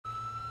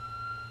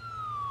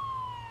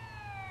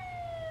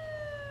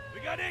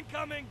We got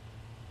incoming.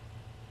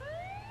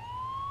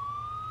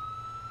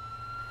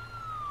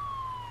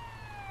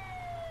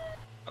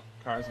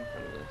 Cars in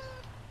front of us.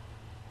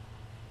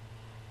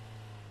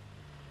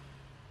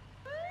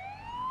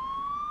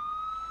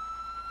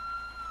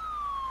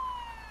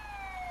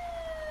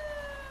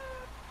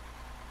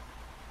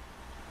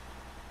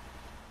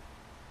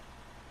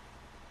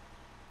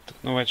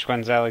 Don't know which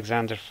one's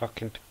Alexander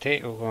fucking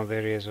Potato. Oh,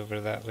 there he is over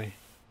that way.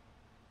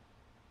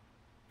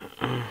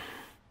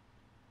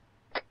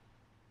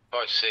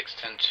 5-6,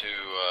 10 to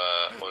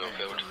oil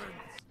field.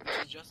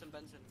 Justin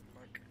Benson,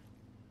 Mark.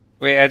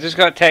 Wait, I just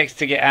got text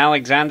to get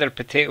Alexander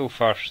Potato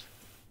first.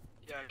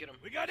 Yeah, get him.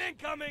 We got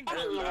incoming.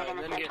 Any unit in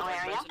the central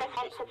area.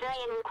 Defense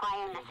civilian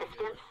requiring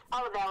assistance.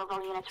 All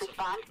available units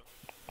respond.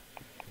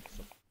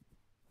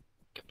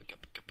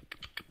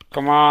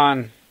 Come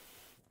on.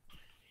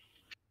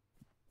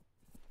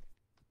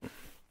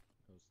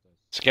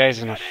 This guy's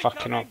in a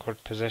fucking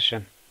awkward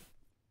position.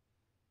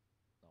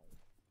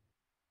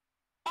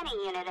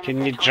 Any unit in Can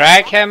the you central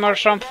drag area. him or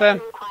something?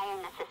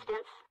 Requiring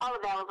assistance. All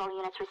available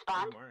units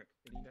respond. Mark,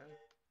 did he die?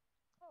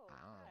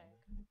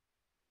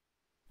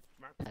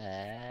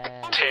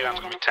 Team, I'm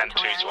going to be 10-2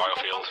 to oil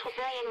field.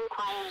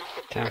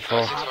 10-4.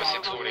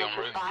 656 already en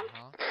route.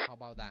 How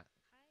about that?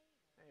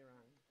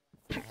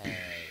 Hey,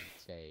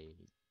 Jay.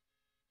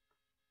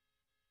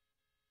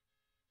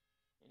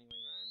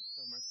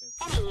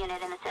 Any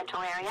unit in the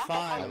central area.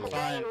 Fine.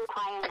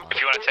 If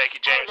you want to take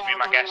it, James, be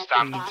my guest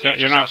stand.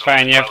 You're not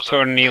fine, you have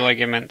torn knee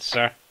ligaments,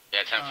 sir.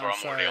 Yeah, 10-4,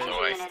 I'm already on the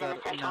way.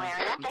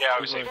 Yeah,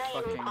 obviously.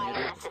 Fucking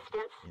idiots.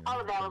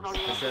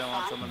 Because they don't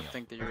want someone to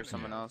think that you're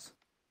someone else.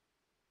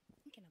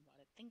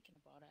 Thinking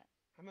about it.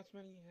 How much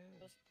money you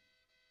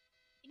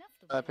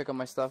have? I pick up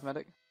my stuff,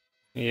 medic.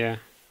 Yeah.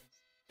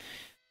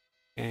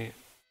 Okay.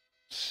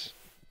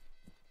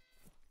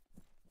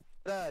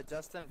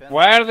 Justin.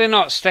 Why are they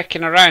not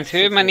sticking around? Who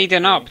am I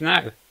needing up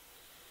now?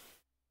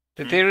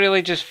 Did they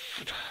really just...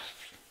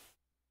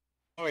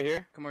 Over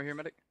here. Come over here,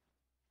 medic.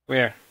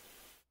 Where?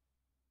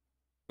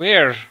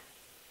 Where?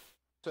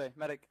 This way,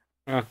 medic.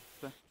 Oh.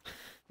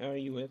 Who are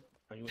you with?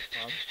 Are you with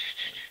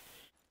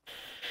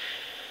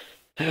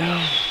Bob?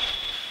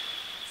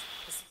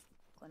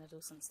 Gonna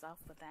do some stuff,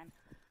 but then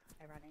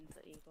I ran into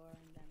Igor,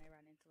 and then I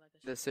ran into like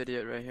a. This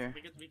idiot right here.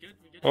 We good.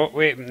 Oh,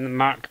 wait,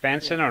 Mark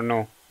Benson or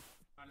no?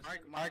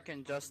 Mark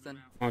and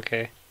Justin.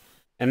 Okay.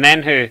 And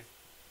then who?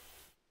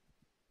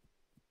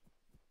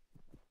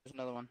 There's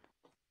another one.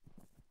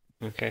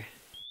 Okay.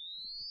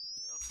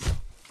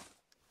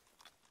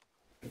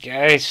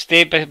 Guys,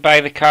 stay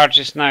by the car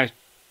just now.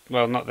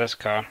 Well, not this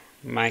car.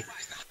 My...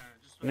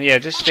 Yeah,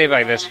 just stay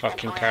by this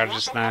fucking car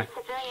just now. Do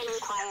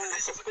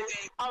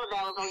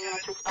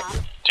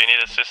you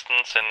need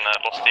assistance in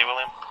Losty,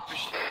 William?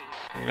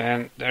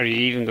 And are you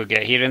even going to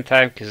get here in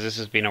time? Because this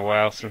has been a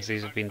while since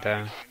these have been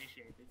down.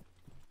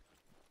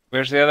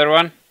 Where's the other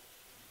one?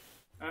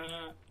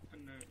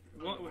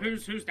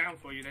 Who's down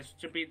for you? There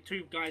should be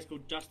two guys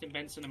called Justin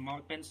Benson and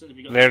Mark Benson. Have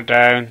you got They're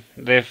down.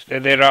 They're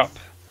up.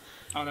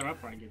 Oh, they're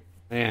up, right? Good.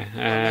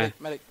 Yeah.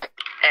 Medic.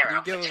 Can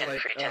you give us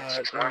like,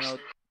 I don't know,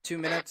 2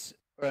 minutes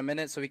or a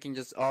minute so we can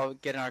just all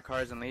get in our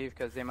cars and leave?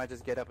 Because they might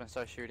just get up and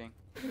start shooting.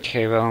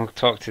 Okay, well, I'll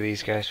talk to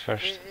these guys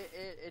first.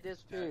 It is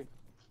food.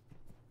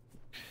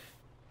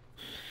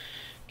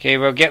 Okay,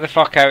 well, get the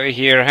fuck out of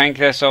here. Hang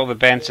this all the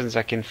Bensons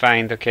I can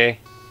find, okay?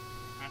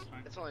 That's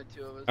fine. It's only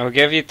 2 of us. I'll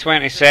give you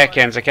 20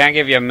 seconds. I can't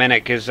give you a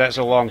minute because that's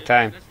a long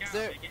time.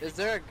 Is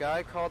there a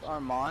guy called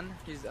Armand?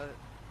 He's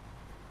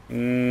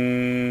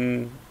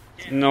No.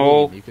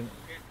 William, you can...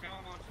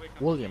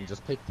 William,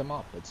 just pick them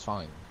up. It's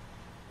fine.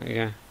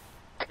 Yeah.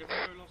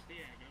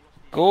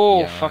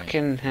 Go! Yeah,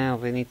 Fucking hell,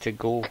 they need to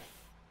go.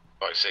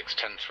 5-6,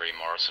 10-3,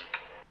 Morrison.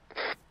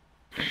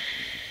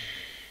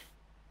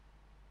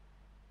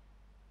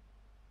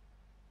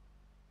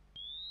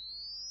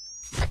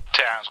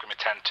 Town's going to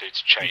be 10-2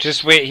 to chase.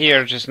 Just wait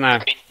here just now.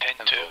 10-2,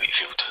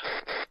 Wheatfield.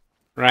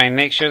 Ryan,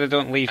 make sure they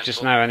don't leave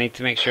just now. I need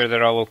to make sure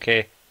they're all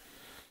okay.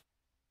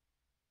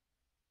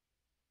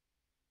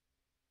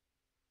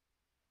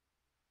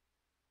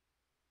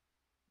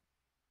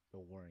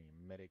 Don't worry,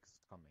 medic's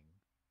coming.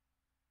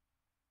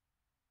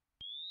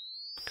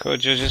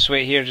 Kojo, just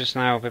wait here just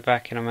now. I'll be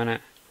back in a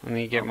minute. I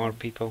need to get more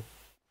people.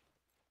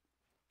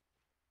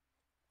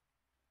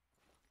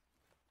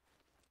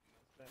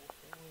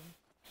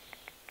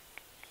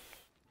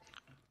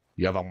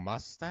 You have a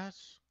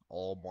mustache?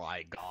 Oh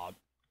my god.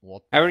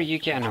 What? How are you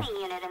getting them?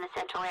 Any unit in the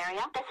central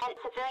area. Defense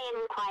civilian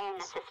requiring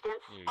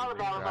assistance. All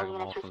available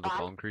units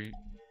respond.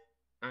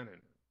 I don't know.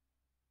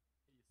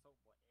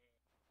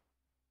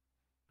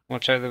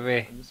 Watch out of the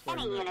way.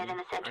 Any unit in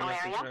the central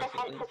area. Defense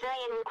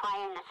civilian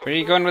requiring assistance. Where are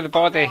you going with the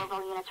body? All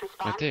available units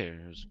respond. Right there.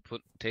 Just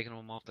taking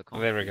them off the car.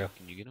 Oh, there we go.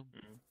 Can you get them?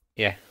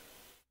 Yeah.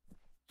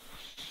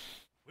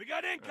 We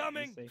got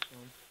incoming. Mings.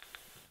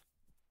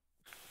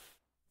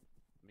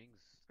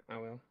 I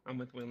will. I'm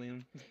with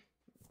William.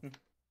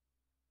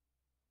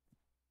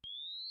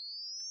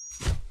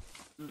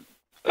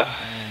 Oh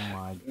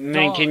my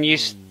Man, god. can you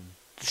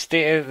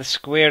stay at the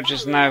square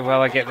just now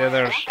while I get the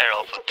others. Air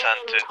Alpha 10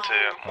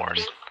 to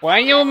Morrison.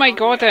 Why? Oh my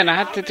god, then I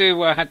had to do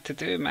what I had to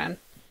do, man.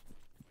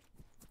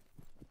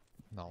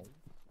 No.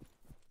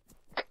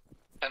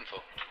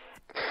 10-4.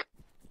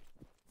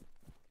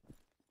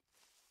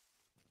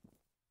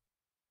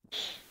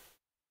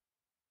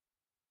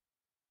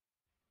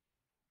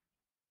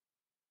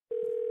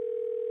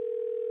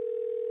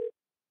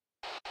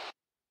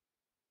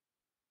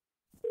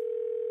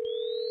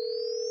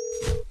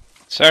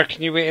 Sir,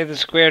 can you wait at the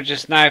square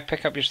just now?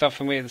 Pick up your stuff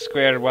and wait at the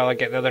square while I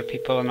get the other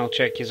people, and I'll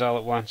check yous all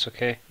at once,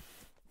 okay?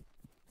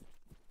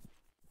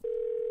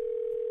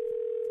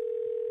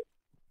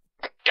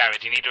 Gary,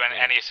 do you need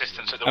any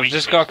assistance at the I've weak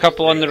just speed? got a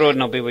couple on the road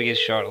and I'll be with you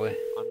shortly.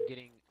 I'm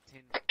getting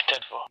 10. 10-4.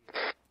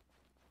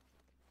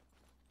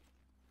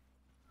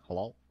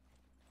 Hello?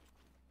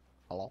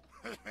 Hello?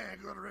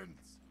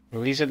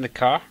 Well, he's in the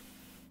car.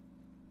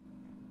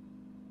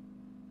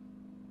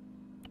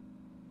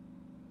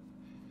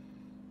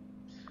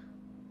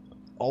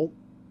 Oh.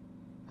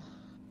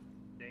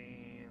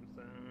 Damn,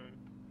 son.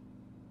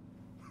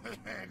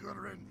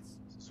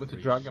 With to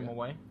drag him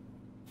away.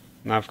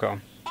 No, I've got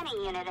him.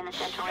 Any unit in the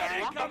central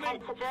area that has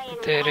civilian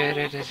requiring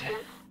assistance,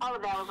 all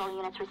available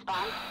units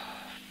respond.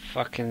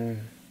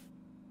 Fucking...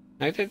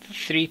 How did the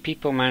 3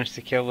 people manage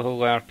to kill the whole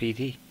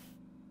RPD?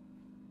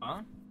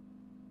 Huh?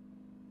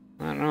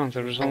 I don't know,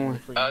 there was only...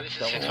 This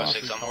is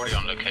 646, I'm already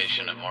on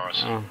location at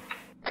Morrison. Oh.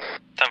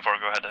 10-4,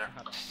 go ahead there.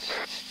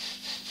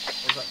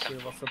 Was that 2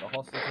 of us at the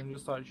hospital and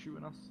just started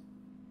shooting us?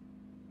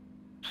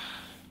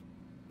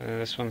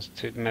 This one's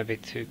maybe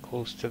too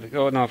close to the...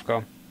 Oh no, I've got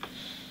him.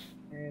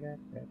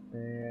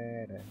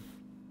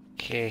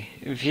 Okay,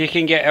 if you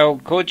can get El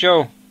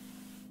Kojo,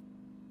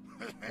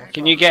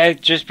 can you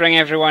just bring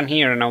everyone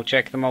here and I'll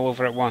check them all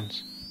over at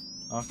once.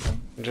 Okay.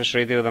 Just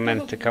radio them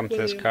in to come to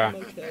this car. Any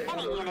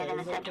unit in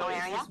the central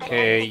area that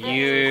Okay, has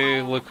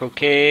you look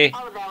okay.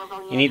 all available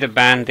You units need a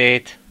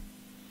band-aid.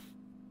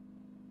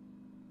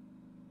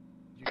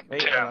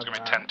 It's going to be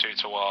 10-2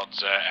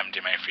 towards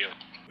MD Mayfield.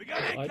 We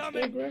got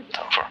incoming.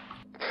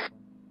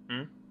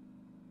 10-4.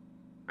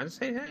 I just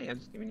say hey, I'm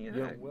just giving you a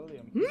Yo, hug.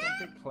 William, can you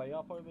pick Clay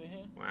up over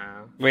here?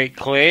 Wow. Wait,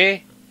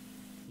 Clay?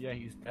 Yeah,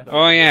 he's dead.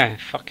 Oh yeah,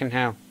 fucking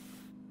hell.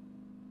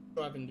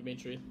 Driving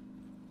Dimitri.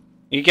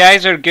 You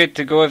guys are good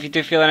to go. If you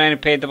do feel any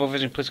pain, double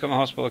vision, please come to the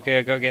hospital, okay?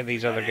 I gotta get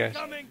these other guys.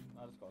 Incoming.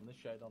 I just got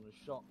initiated on the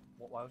shot.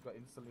 What I got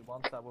instantly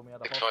one stab when we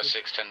had a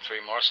 656,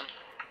 10-3 Morrison.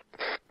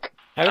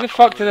 How the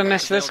fuck did I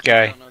miss this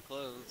guy?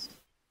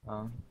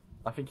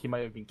 I think he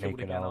may have been killed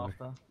again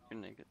after.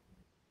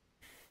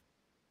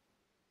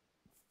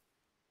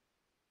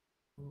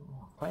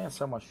 Clay has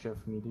so much shit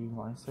for me, dude.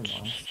 Like, so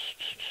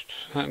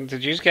nice.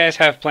 Did you guys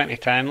have plenty of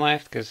time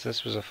left? Because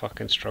this was a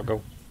fucking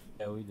struggle.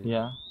 Yeah, we did.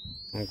 Yeah.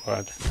 I'm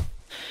glad.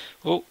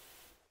 Oh,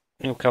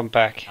 he'll come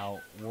back.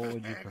 What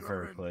would you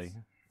prefer, Clay?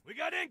 We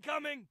got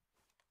incoming.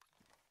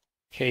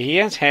 Okay, he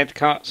has head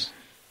cuts.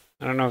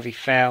 I don't know if he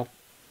fell.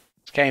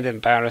 It's kind of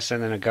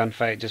embarrassing in a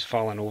gunfight, just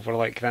falling over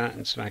like that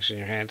and smashing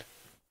your head.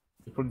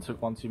 He probably took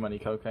one too many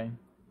cocaine.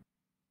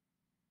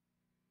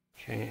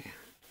 Okay.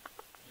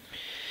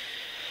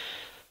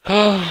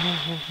 Okay,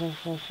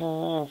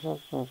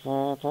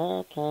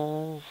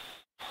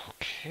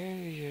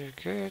 you're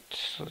good.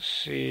 Let's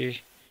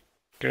see.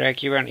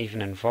 Greg, you weren't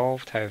even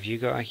involved. How have you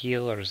got a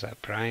heal, or is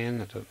that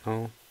Brian? I don't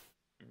know.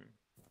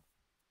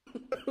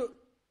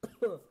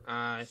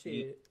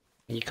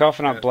 You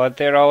coughing up blood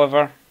there,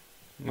 Oliver?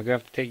 I'm gonna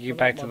have to take you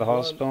back to the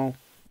hospital.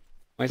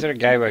 Why is there a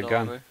guy with a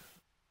gun?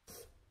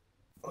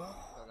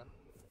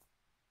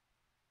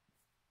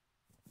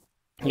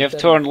 You have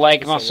torn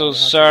leg muscles,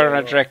 sir.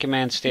 I'd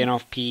recommend staying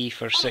off PE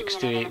for 6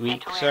 to 8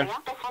 weeks, sir.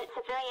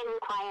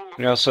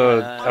 And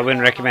also, I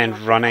wouldn't recommend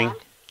running.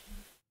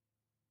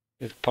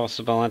 If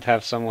possible, I'd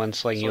have someone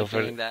sling you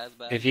over.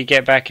 If you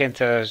get back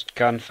into a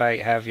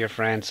gunfight, have your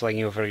friend sling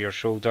you over your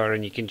shoulder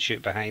and you can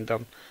shoot behind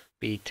them.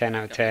 Be 10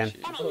 out of 10.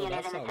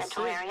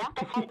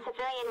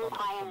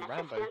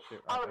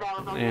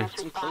 Yeah.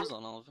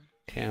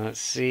 Okay, let's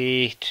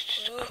see.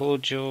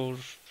 Kojo.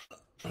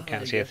 I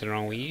can't see anything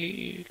wrong with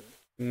you.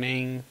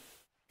 Ming.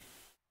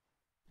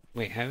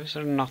 Wait, how is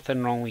there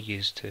nothing wrong with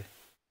you two?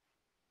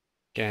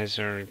 Guys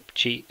are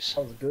cheats.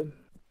 That was good.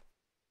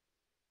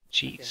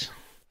 Cheats.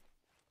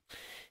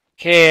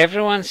 Okay,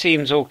 everyone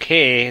seems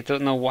okay. I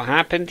don't know what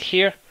happened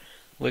here.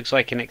 Looks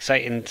like an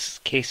exciting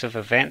case of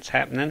events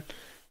happening.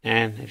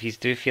 If you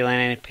do feel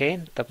any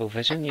pain, double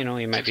vision, you know,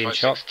 you might be in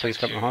shock, please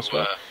come to the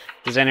hospital.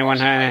 Does anyone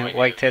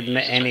like to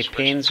admit any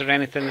pains or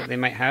anything that they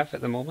might have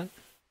at the moment?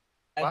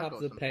 I have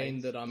the pain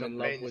that I'm in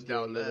love with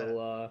your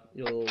little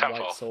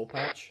white soul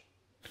patch.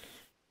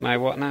 My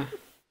what now?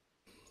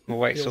 My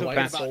white Your soul white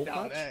patch? soul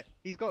patch?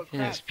 He's got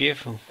crabs. Yeah, it's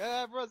beautiful.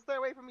 Bro, stay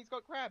away from me, he's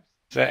got crabs.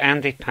 Is that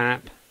Andy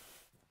Pap?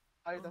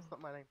 Oh, that's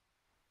not my name.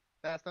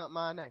 That's not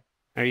my name.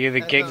 Are you the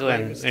That's not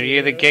giggling? my Are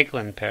you the name.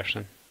 giggling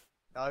person?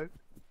 No.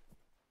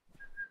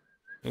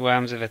 What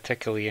happens if I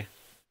tickle you?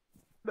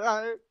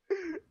 No.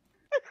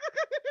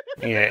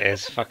 Yeah, it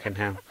is. Fucking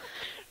hell.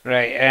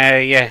 Right,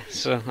 yeah,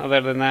 so other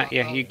than that,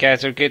 yeah, you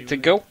guys are good to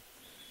go.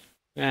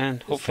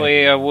 And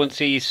hopefully I won't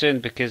see you soon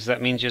because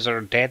that means you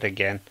are dead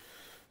again.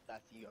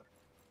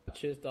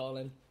 Cheers,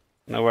 darling.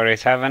 No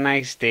worries. Have a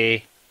nice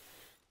day.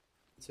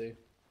 See.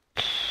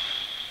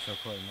 So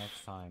Clay,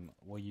 next time,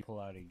 will you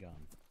pull out a gun?